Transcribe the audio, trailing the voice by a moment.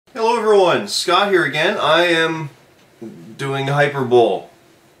Hello everyone, Scott here again. I am doing Hyperbole.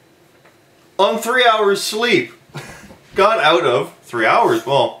 On 3 hours sleep. Got out of 3 hours,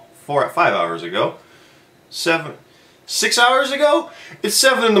 well, 5 hours ago. 6 hours ago? It's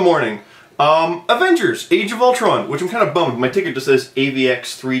 7 in the morning. Avengers, Age of Ultron, which I'm kind of bummed. My ticket just says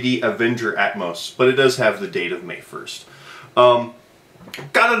AVX 3D Avenger Atmos, but it does have the date of May 1st. Got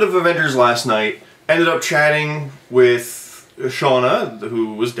out of Avengers last night, ended up chatting with Shauna,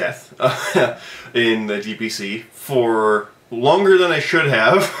 who was Death, in the GPC for longer than I should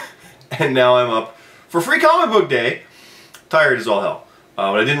have, and now I'm up for Free Comic Book Day. Tired as all hell.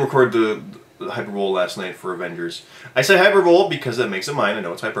 But I didn't record the Hyperbole last night for Avengers. I say Hyperbole because that makes it mine. I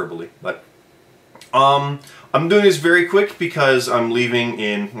know it's Hyperbole, but I'm doing this very quick because I'm leaving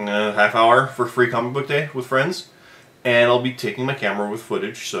in a half hour for Free Comic Book Day with friends, and I'll be taking my camera with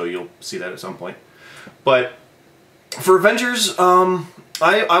footage, so you'll see that at some point. But for Avengers, I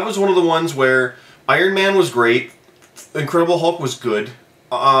was one of the ones where Iron Man was great, Incredible Hulk was good,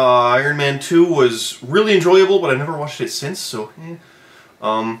 Iron Man 2 was really enjoyable, but I never watched it since, so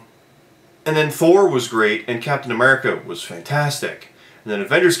and then Thor was great, and Captain America was fantastic. And then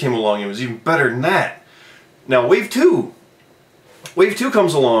Avengers came along and it was even better than that. Now Wave 2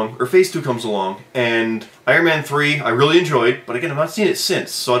 comes along, or Phase 2 comes along, and Iron Man 3 I really enjoyed, but again I've not seen it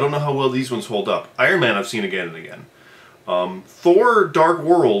since, so I don't know how well these ones hold up. Iron Man I've seen again and again. Thor Dark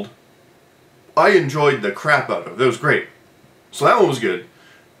World, I enjoyed the crap out of. That was great. So that one was good.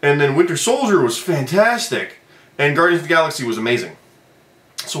 And then Winter Soldier was fantastic. And Guardians of the Galaxy was amazing.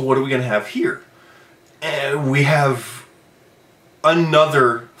 So what are we going to have here? We have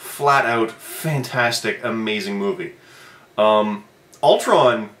another flat-out fantastic, amazing movie.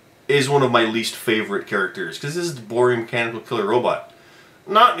 Ultron is one of my least favorite characters, because this is the boring mechanical killer robot.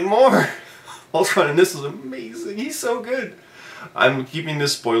 Not anymore! Ultron in this is amazing. He's so good. I'm keeping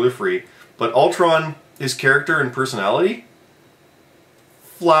this spoiler-free, but Ultron, his character and personality,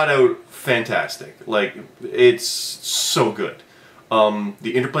 flat out fantastic. Like, it's so good.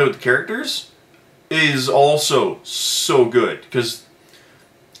 The interplay with the characters is also so good, because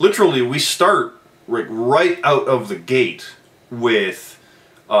literally we start right out of the gate with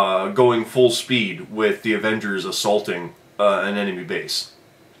going full speed with the Avengers assaulting an enemy base.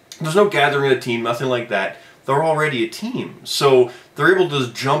 There's no gathering a team, nothing like that. They're already a team. So they're able to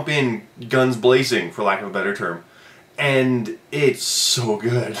just jump in guns blazing, for lack of a better term. And it's so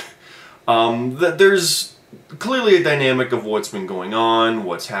good. There's clearly a dynamic of what's been going on,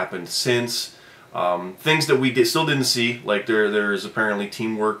 what's happened since. Things that we still didn't see, like there's apparently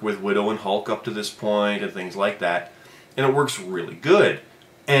teamwork with Widow and Hulk up to this point and things like that. And it works really good.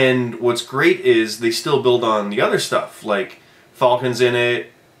 And what's great is they still build on the other stuff, like Falcon's in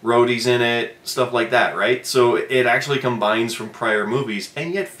it, Rhodey's in it, stuff like that, right? So it actually combines from prior movies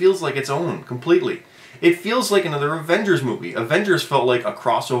and yet feels like its own completely. It feels like another Avengers movie. Avengers felt like a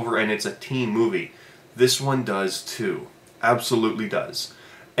crossover and it's a team movie. This one does too. Absolutely does.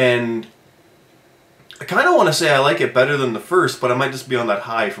 And I kind of want to say I like it better than the first, but I might just be on that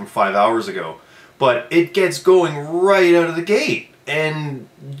high from 5 hours ago. But it gets going right out of the gate. And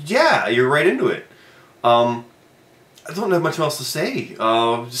yeah, you're right into it. I don't have much else to say.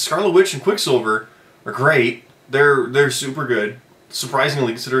 Scarlet Witch and Quicksilver are great. They're super good.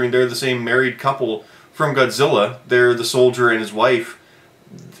 Surprisingly, considering they're the same married couple from Godzilla. They're the soldier and his wife,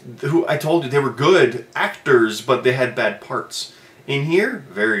 who I told you they were good actors, but they had bad parts. In here,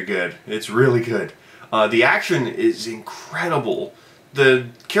 very good. It's really good. The action is incredible. The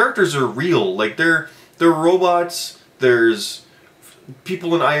characters are real. Like they're robots. There's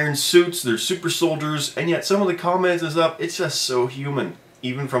people in iron suits, they're super soldiers, and yet some of the comments and stuff, it's just so human,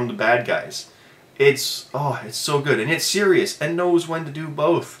 even from the bad guys. It's so good, and it's serious, and knows when to do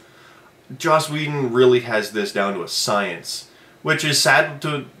both. Joss Whedon really has this down to a science, which is sad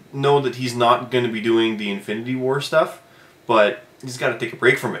to know that he's not going to be doing the Infinity War stuff, but he's got to take a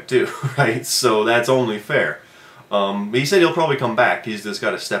break from it too, right? So that's only fair. But he said he'll probably come back, he's just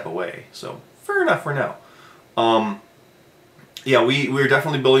got to step away, so fair enough for now. Yeah, we're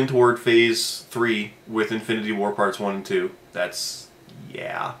definitely building toward Phase 3 with Infinity War Parts 1 and 2. That's,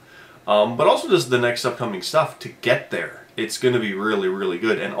 yeah. But also just the next upcoming stuff to get there. It's going to be really, really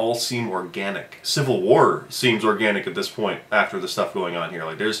good and all seem organic. Civil War seems organic at this point after the stuff going on here.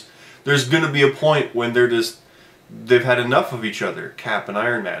 Like there's going to be a point when they've had enough of each other, Cap and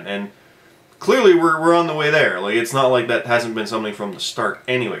Iron Man, and clearly we're on the way there. Like it's not like that hasn't been something from the start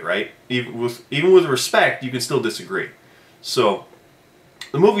anyway, right? Even with respect, you can still disagree. So,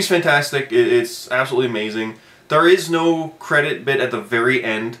 the movie's fantastic, it's absolutely amazing. There is no credit bit at the very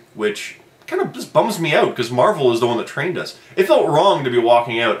end, which kind of just bums me out because Marvel is the one that trained us. It felt wrong to be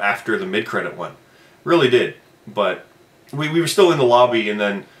walking out after the mid-credit one. Really did. But we were still in the lobby, and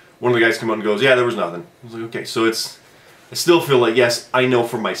then one of the guys came out and goes, yeah, there was nothing. I was like, okay, so it's... I still feel like, yes, I know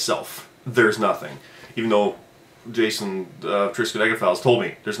for myself there's nothing. Even though Jason Triskaidekaphiles told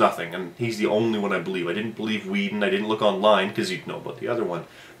me there's nothing, and he's the only one I believe. I didn't believe Whedon, I didn't look online because you'd know about the other one.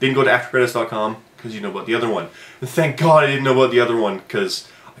 Didn't go to aftercredits.com because you know about the other one. And thank God I didn't know about the other one because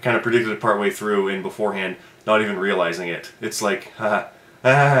I kind of predicted it partway through and beforehand, not even realizing it. It's like,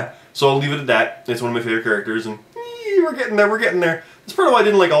 So I'll leave it at that. It's one of my favorite characters, and we're getting there, we're getting there. That's part of why I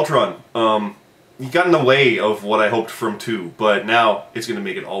didn't like Ultron. He got in the way of what I hoped from 2, but now it's going to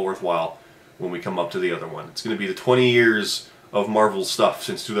make it all worthwhile when we come up to the other one. It's going to be the 20 years of Marvel stuff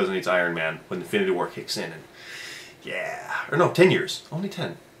since 2008's Iron Man, when Infinity War kicks in, and yeah. Or no, 10 years. Only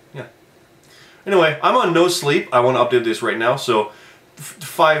 10. Yeah. Anyway, I'm on no sleep. I want to update this right now, so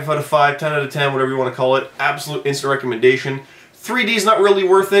 5 out of 5, 10 out of 10, whatever you want to call it. Absolute instant recommendation. 3D's not really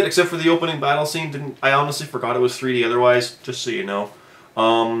worth it, except for the opening battle scene. I honestly forgot it was 3D otherwise, just so you know.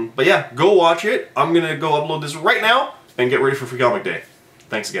 But yeah, go watch it. I'm going to go upload this right now and get ready for Free Comic Day.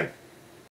 Thanks again.